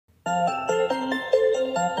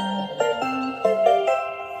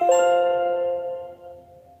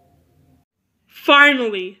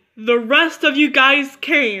Finally, the rest of you guys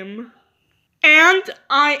came. And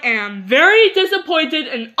I am very disappointed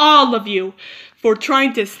in all of you for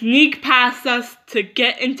trying to sneak past us to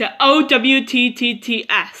get into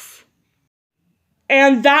OWTTTS.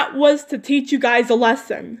 And that was to teach you guys a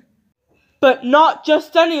lesson. But not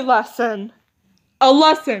just any lesson. A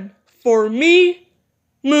lesson for me,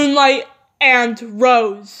 Moonlight, and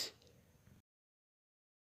Rose.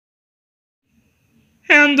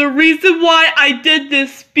 And the reason why I did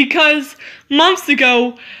this because months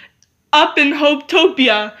ago, up in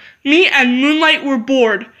Hopetopia, me and Moonlight were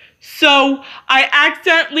bored. So I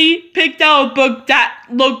accidentally picked out a book that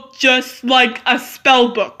looked just like a spell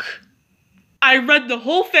book. I read the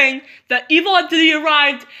whole thing, the evil entity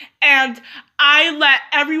arrived, and I let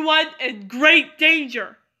everyone in great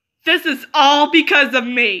danger. This is all because of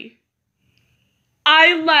me.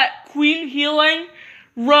 I let Queen Healing,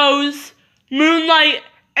 Rose, Moonlight,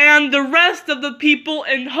 and the rest of the people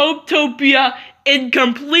in Hopetopia in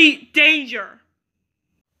complete danger.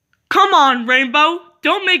 Come on, Rainbow,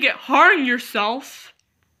 don't make it hard on yourself.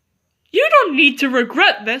 You don't need to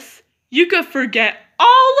regret this. You could forget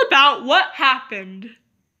all about what happened.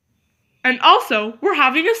 And also, we're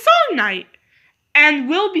having a song night. And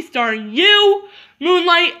we'll be starring you,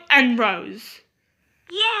 Moonlight, and Rose.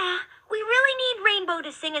 Yeah, we really need Rainbow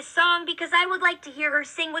to sing a song because I would like to hear her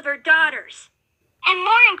sing with her daughters. And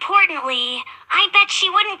more importantly, I bet she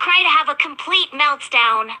wouldn't cry to have a complete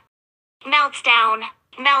meltdown. Meltdown,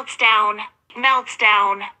 meltdown,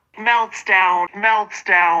 meltdown, meltdown,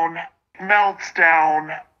 meltdown,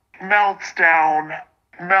 meltdown, meltdown,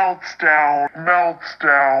 meltdown,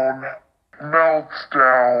 meltdown,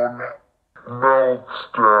 meltdown,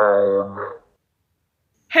 meltdown.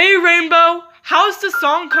 Hey Rainbow, how's the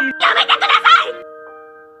song coming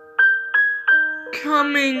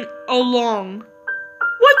along?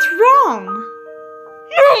 What's wrong?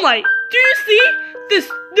 Moonlight, do you see? This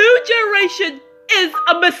new generation is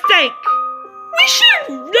a mistake. We should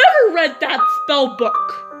have never read that spell book.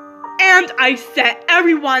 And I set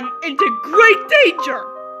everyone into great danger.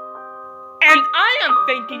 And I am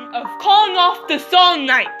thinking of calling off the song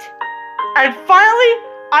night. And finally,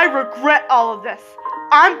 I regret all of this.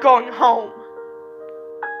 I'm going home.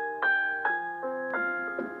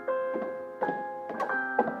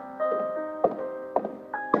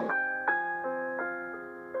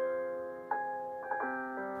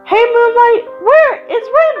 Hey Moonlight, where is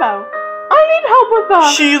Rainbow? I need help with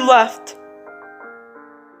that. She left.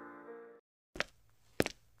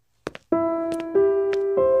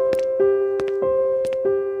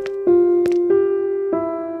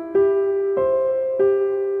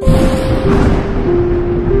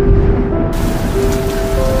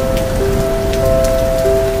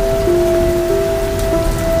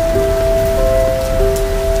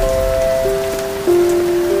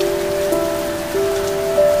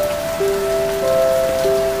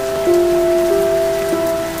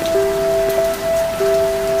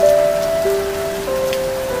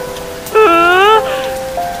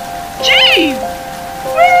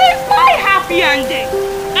 Ending.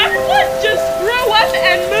 Everyone just grew up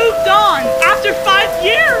and moved on after 5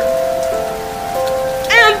 years.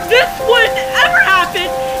 And this wouldn't ever happen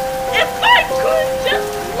if I could just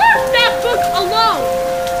left that book alone.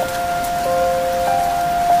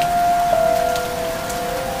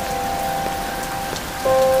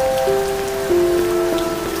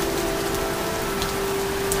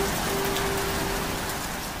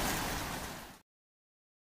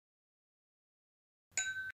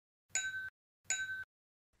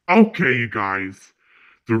 Okay, you guys.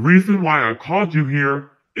 The reason why I called you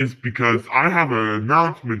here is because I have an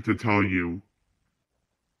announcement to tell you.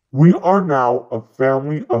 We are now a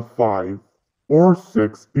family of 5 or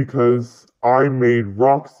 6 because I made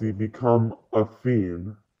Roxy become a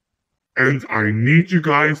fiend. And I need you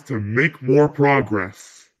guys to make more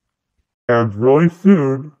progress. And really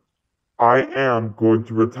soon, I am going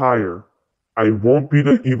to retire. I won't be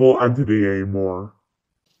the evil entity anymore.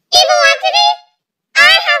 Evil entity? I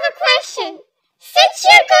have a question. Since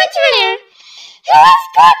you're going to retire, who is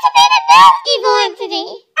going to be the new evil entity?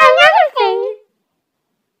 Another thing.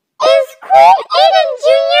 Is Queen Aiden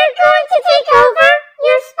Jr. going to take over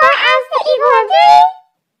your spot as the evil entity?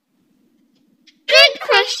 Good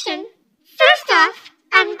question. First off,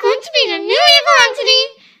 I'm going to be the new evil entity.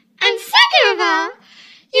 And second of all,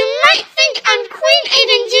 you might think I'm Queen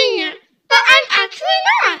Aiden Jr., but I'm actually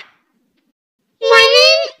not. My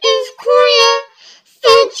name is Korea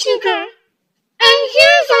Sugar, and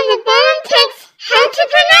here's on the bottom text how to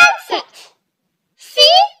pronounce it.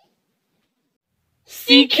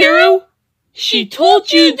 See, Kiru? She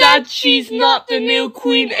told you that she's not the new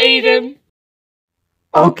Queen, Aiden.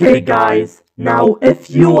 Okay, guys, now if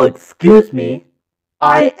you'll excuse me,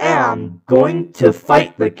 I am going to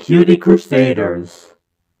fight the Cutie Crusaders.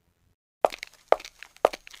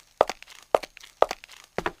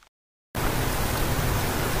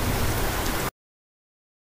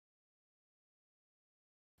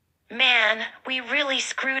 Man, we really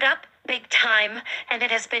screwed up big time, and it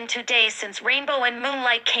has been 2 days since Rainbow and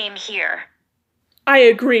Moonlight came here. I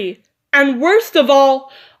agree. And worst of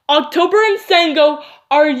all, October and Sango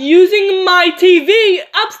are using my TV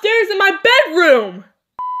upstairs in my bedroom.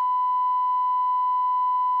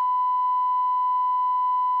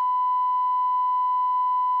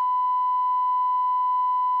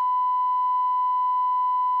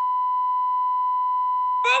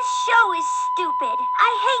 This show is stupid.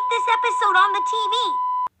 I hate this episode on the TV.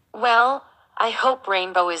 Well, I hope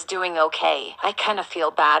Rainbow is doing okay. I kind of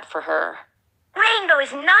feel bad for her. Rainbow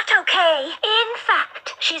is not okay. In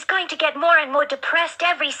fact, she's going to get more and more depressed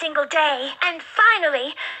every single day. And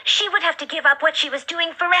finally, she would have to give up what she was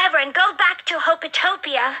doing forever and go back to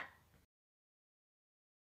Hopetopia.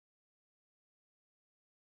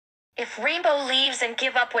 If Rainbow leaves and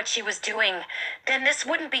give up what she was doing, then this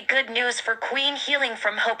wouldn't be good news for Queen healing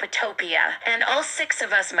from Hopetopia, and all 6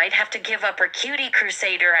 of us might have to give up our Cutie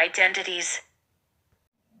Crusader identities.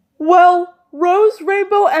 Well, Rose,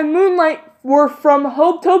 Rainbow, and Moonlight were from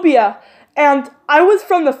Hopetopia, and I was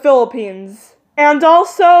from the Philippines. And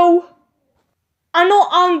also, ano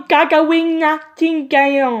ang gagawin natin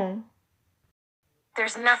ngayon?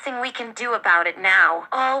 There's nothing we can do about it now.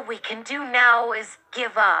 All we can do now is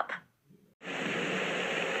give up.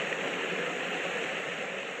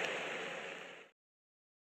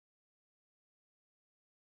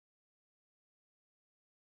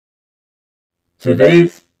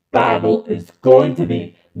 Today's battle is going to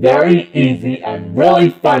be very easy and really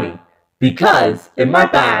funny because in my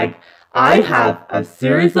bag I have a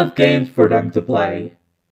series of games for them to play.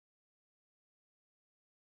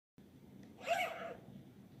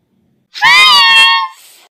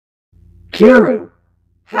 Kiru,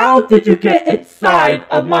 how did you get inside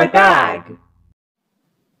of my bag?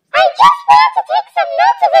 I just wanted to take some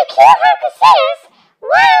notes of the Cutie Heart Crusaders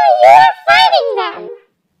while you were fighting them.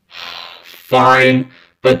 Fine,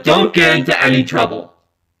 but don't get into any trouble.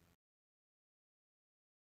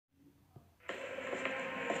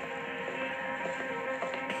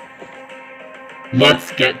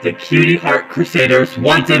 Let's get the Cutie Heart Crusaders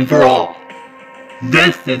once and for all.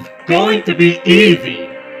 This is going to be easy.